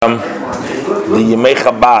the Yemei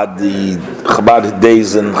Chabad, the Chabad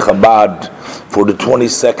days in Chabad for the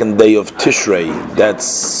 22nd day of Tishrei.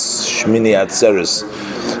 That's Shmini Atzeres,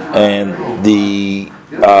 and the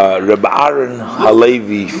Reb Aaron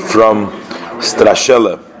Halevi from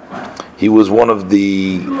Strashela. He was one of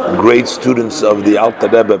the great students of the Alter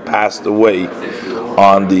Rebbe, passed away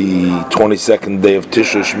on the 22nd day of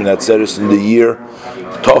Tishrei, Shmini Atzeres, in the year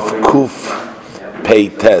Tov Kuf Pei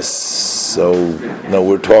Tes. So,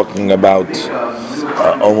 we're talking about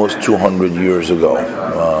almost 200 years ago.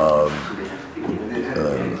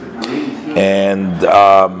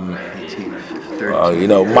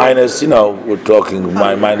 Minus, we're talking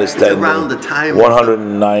minus 10, around the time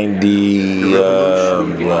 190,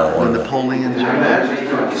 when Napoleon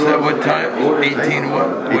turned. So at what time?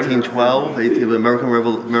 1812, the American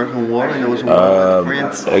War, it was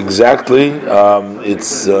France. Exactly. It's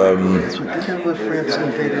So when France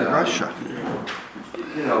invaded Russia.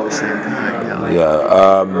 At the same time,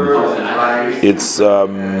 it's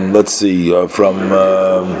let's see, from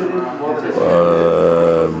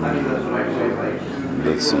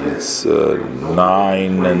let's see, it's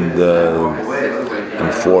 9 and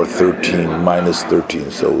 4, 13, minus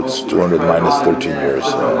 13, so it's 200 minus 13 years.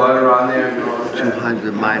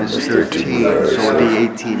 200 minus 13, years, so it'd be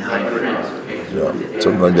 1800. Yeah,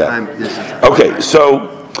 something like that. Okay, so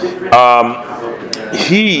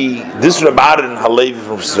this Reb Aaron Halevi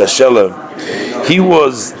from Strashela, he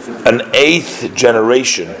was an 8th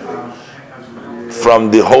generation from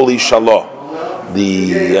the Holy Shalah.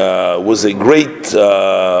 Was a great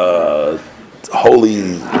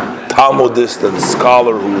holy Talmudist and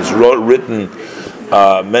scholar who has written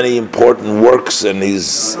many important works, and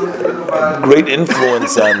he's great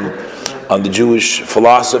influence on the Jewish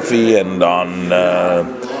philosophy and on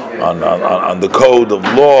the code of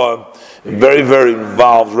law. Very, very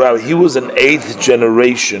involved rabbi. He was an 8th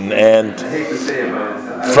generation, and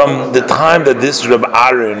from the time that this Reb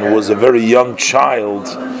Aaron was a very young child,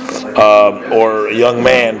 or a young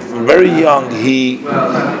man, very young, he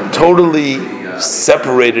totally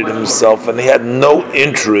separated himself, and he had no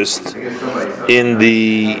interest in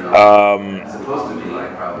the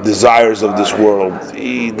desires of this world.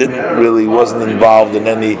 He wasn't involved in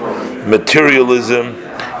any materialism,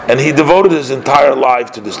 and he devoted his entire life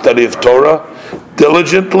to the study of Torah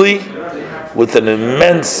diligently, with an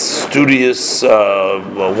immense studious,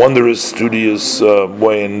 wondrous studious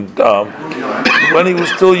way. And when he was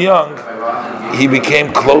still young, he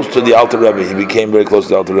became close to the Alter Rebbe. He became very close to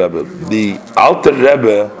the Alter Rebbe. The Alter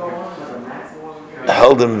Rebbe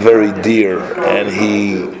held him very dear, and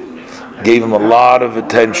he gave him a lot of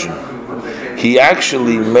attention. He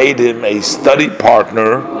actually made him a study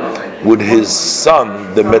partner with his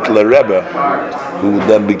son, the Mittler Rebbe, who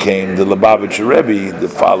then became the Lubavitcher Rebbe that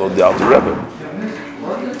followed the Alter Rebbe.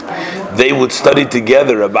 They would study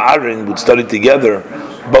together. Reb Aaron would study together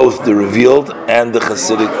both the revealed and the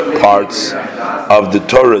Hasidic parts of the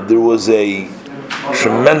Torah. There was a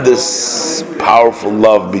tremendous, powerful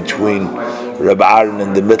love between Reb Aaron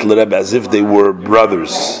and the Mittler Rebbe, as if they were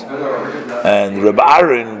brothers. And Reb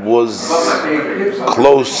Aaron was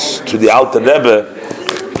close to the Alter Rebbe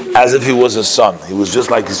as if he was a son. He was just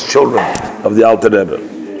like his children of the Alter Rebbe.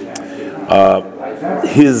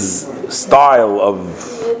 His style of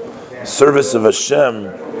service of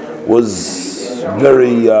Hashem was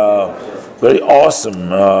very, very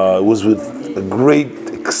awesome. It was with a great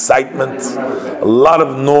excitement, a lot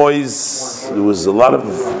of noise. There was a lot of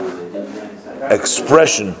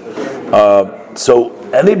expression. So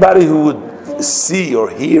anybody who would see or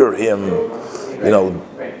hear him,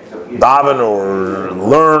 daven or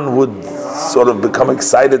learn, would sort of become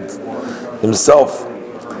excited himself.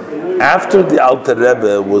 After the Alter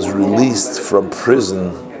Rebbe was released from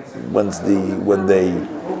prison, when they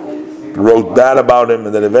wrote that about him,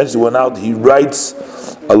 and then eventually went out, he writes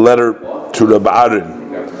a letter to Reb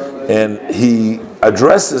Aaron, and he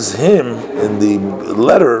addresses him in the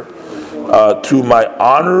letter to my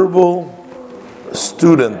honorable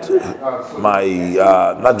student, my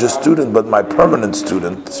not just student, but my permanent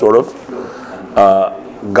student, sort of,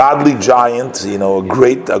 godly giant, a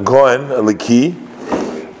great Goen, a Liki.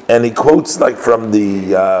 And he quotes like from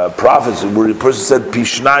the prophets, where the person said,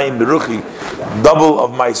 Pishnayim Beruchi, double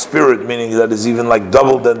of my spirit, meaning that is even like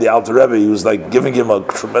double than the Alter Rebbe. He was like giving him a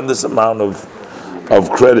tremendous amount of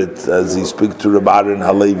credit as he speaks to Reb Aaron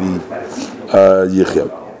Halevi Yichya.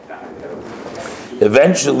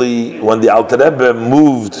 Eventually, when the Alter Rebbe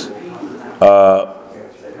moved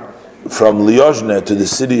from Liozne to the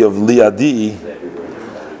city of Liadi,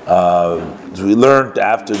 as we learned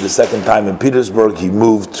after the second time in Petersburg, he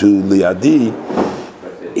moved to Liadi.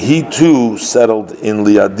 he too settled in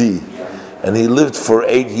Liadi, and he lived for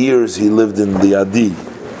 8 years. He lived in Liadi,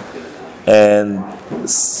 and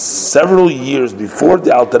several years before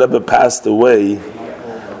the Alter Rebbe passed away,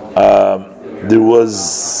 there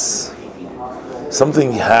was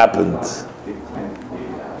something happened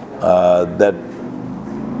that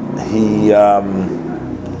he.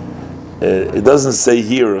 It doesn't say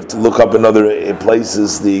here. To look up in other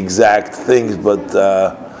places the exact things, but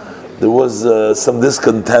there was some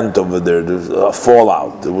discontent over there. There was a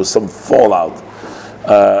fallout. There was some fallout.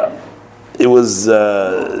 It was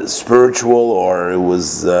spiritual, or it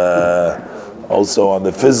was also on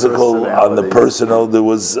the physical, on the personal. There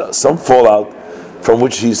was some fallout from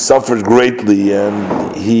which he suffered greatly,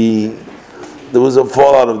 and there was a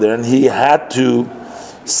fallout of there, and he had to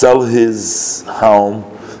sell his home,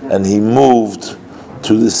 and he moved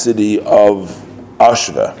to the city of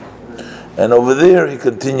Ashva. And over there he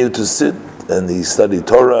continued to sit, and he studied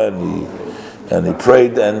Torah, and he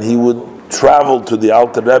prayed, and he would travel to the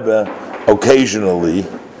Alter Rebbe occasionally.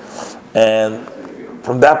 And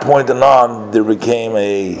from that point on, there became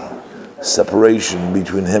a separation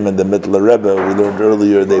between him and the Mittler Rebbe. We learned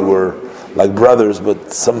earlier they were like brothers,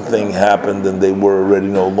 but something happened, and they were already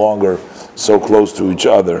no longer so close to each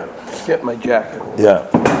other. Get my jacket. Yeah.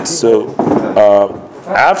 So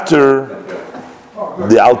after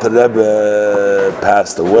the Alter Rebbe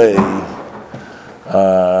passed away,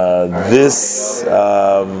 this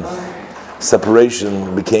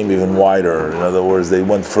separation became even wider. In other words, they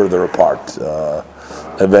went further apart.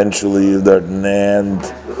 Eventually, and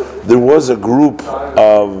there was a group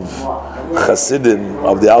of Hasidim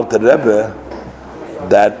of the Alter Rebbe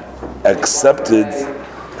that accepted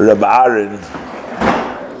Reb Aaron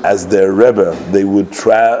as their Rebbe. They would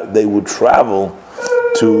travel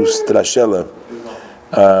to Strashela.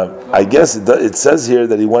 I guess it says here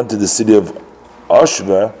that he went to the city of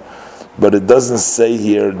Ashva, but it doesn't say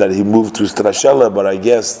here that he moved to Strashela. But I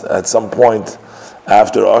guess at some point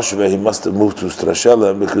after Ashva, he must have moved to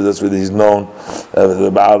Strashela, because that's where he's known as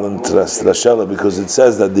Reb Aaron Strashela, because it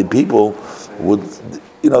says that the people would,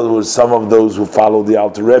 there were some of those who followed the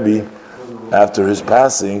Alter Rebbe after his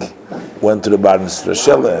passing, went to the Baron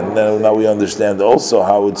Strashela, and now we understand also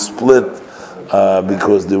how it split,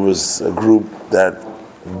 because there was a group that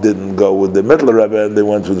didn't go with the Mittler Rebbe, and they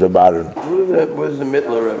went with the Baron. What was the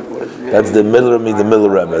Mittler Rebbe? That's the Mittler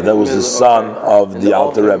Rebbe. That was the son of the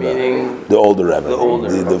Alter Rebbe, the older Rebbe,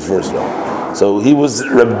 the first Rebbe. So he was,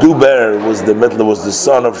 Reb Duber was the Mittler, was the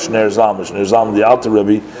son of Shner Zalman. Shner Zalman, the Alter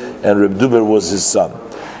Rebbe, and Reb Duber was his son.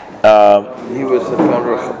 He was the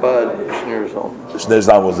founder of Chabad, Shner Zalman. Shner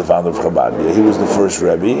Zalman was the founder of Chabad. Yeah, he was the first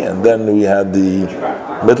Rebbe, and then we had the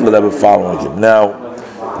Mittler Rebbe following him. Now,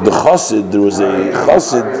 the Chassid, there was a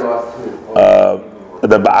Chassid,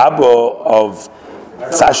 Reb Abba of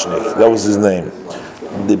Tzashnik, that was his name.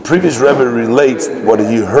 The previous Rebbe relates what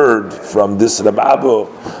he heard from this Reb Abba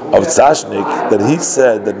of Tzashnik, that he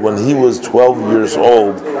said that when he was 12 years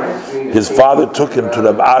old, his father took him to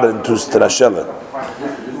Reb Aaron to Strashela.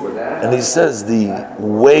 And he says the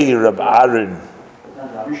way Reb Aaron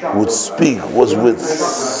would speak was with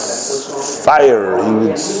fire. He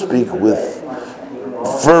would speak with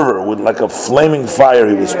fervor, with like a flaming fire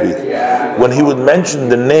he would speak. When he would mention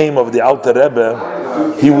the name of the Alter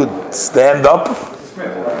Rebbe, he would stand up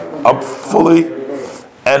fully,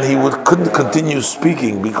 and he couldn't continue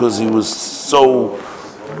speaking because he was so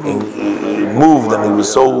moved, and he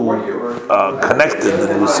was so connected, and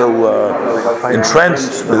he was so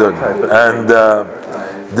entranced with it. And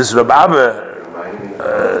this Reb Abba,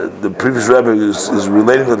 the previous Rebbe is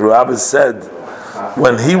relating what Reb Abba said,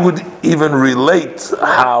 when he would even relate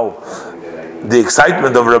how the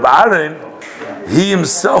excitement of Reb Aaron, he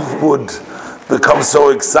himself would become so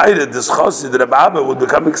excited. This Chassid, Reb Abba, would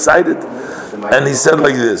become excited, and he said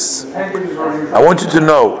like this: I want you to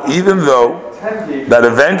know, even though that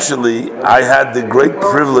eventually I had the great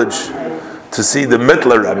privilege to see the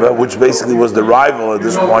Mittler Rebbe, which basically was the rival at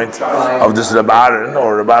this point of this Reb Aaron,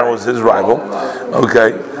 or Reb Aaron was his rival,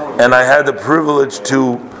 okay, and I had the privilege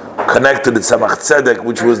to connect to the Tzemach Tzedek,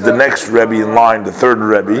 which was the next Rebbe in line, the third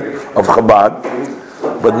Rebbe of Chabad.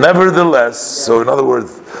 But nevertheless, so in other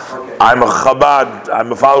words, I'm a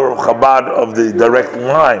follower of Chabad of the direct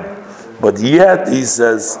line. But yet, he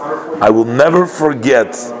says, I will never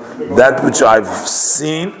forget that which I've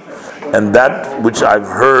seen and that which I've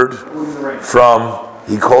heard from,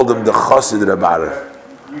 he called him the Chassid Reb Aaron.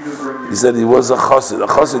 He said he was a Chassid. A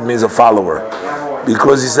Chassid means a follower.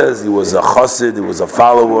 Because he says he was a chassid, he was a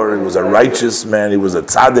follower, he was a righteous man, he was a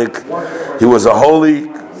tzaddik, he was a holy,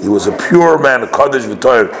 he was a pure man, a kodesh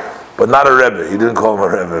v'toyer. but not a Rebbe. He didn't call him a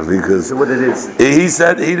Rebbe because So what it is? he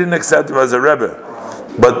said he didn't accept him as a Rebbe.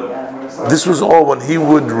 But this was all when he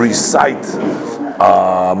would recite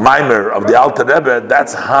Maimer of the Alter Rebbe.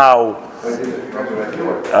 That's how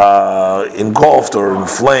engulfed or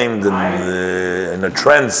inflamed in a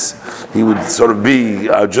trance he would sort of be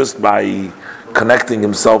just by connecting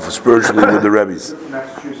himself spiritually with the Rebbe's.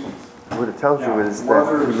 What it tells you is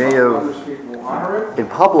that he may have, in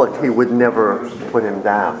public, he would never put him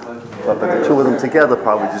down. But the two of them together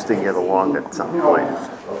probably just didn't get along at some point.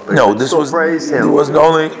 But No, he this still was praised him.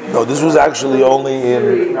 This was actually only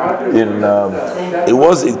it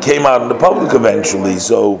came out in the public eventually.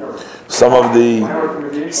 So some of the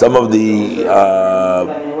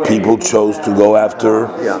people chose to go after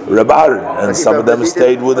Reb Aaron, and some of them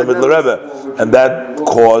stayed with him at the Rebbe, and that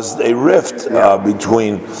caused a rift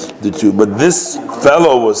between the two. But this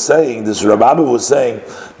fellow was saying, this Reb Abba was saying,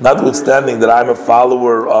 notwithstanding that I'm a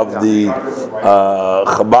follower of the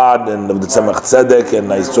Chabad and of the Tzemach Tzedek,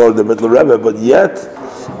 and I saw the Middle Rebbe, but yet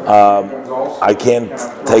I can't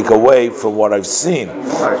take away from what I've seen.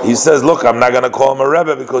 He says, look, I'm not going to call him a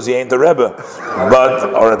Rebbe because he ain't a Rebbe,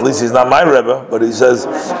 or at least he's not my Rebbe, but he says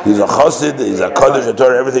he's a Chassid, he's a Kaddish, a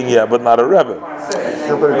Torah, everything, but not a Rebbe.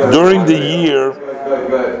 During the year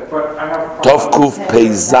Tov Kuf Pei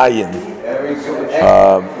Zayin,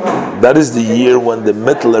 that is the year when the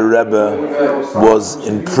Mittler Rebbe was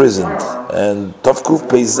imprisoned, and Tov Kuf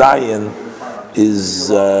Pei Zayin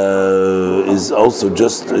is also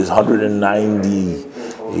just 190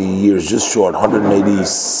 years, just short,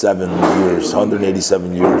 187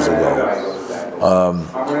 years ago.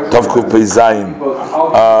 Tov Kuf Pei Zayin.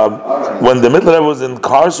 When the Mittler Rebbe was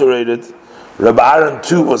incarcerated, Reb Aaron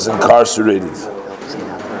too was incarcerated,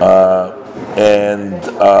 and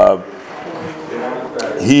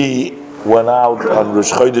he went out on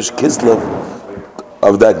Rosh Chodesh Kislev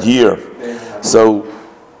of that year. So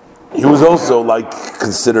he was also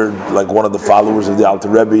considered like one of the followers of the Alter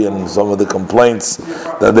Rebbe, and some of the complaints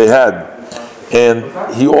that they had. And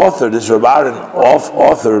he authored, this Reb Aaron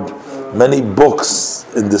authored many books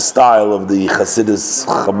in the style of the Hasidus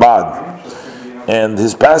Chabad. And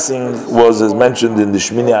his passing was, as mentioned, in the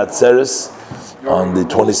Shmini Atzeres on the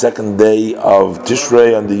 22nd day of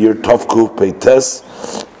Tishrei on the year Tov Kuf Pei Tes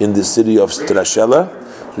in the city of Strashela.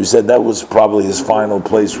 So he said that was probably his final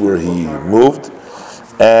place where he moved.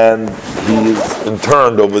 And he is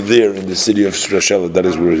interned over there in the city of Strashela. That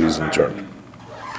is where he's interned.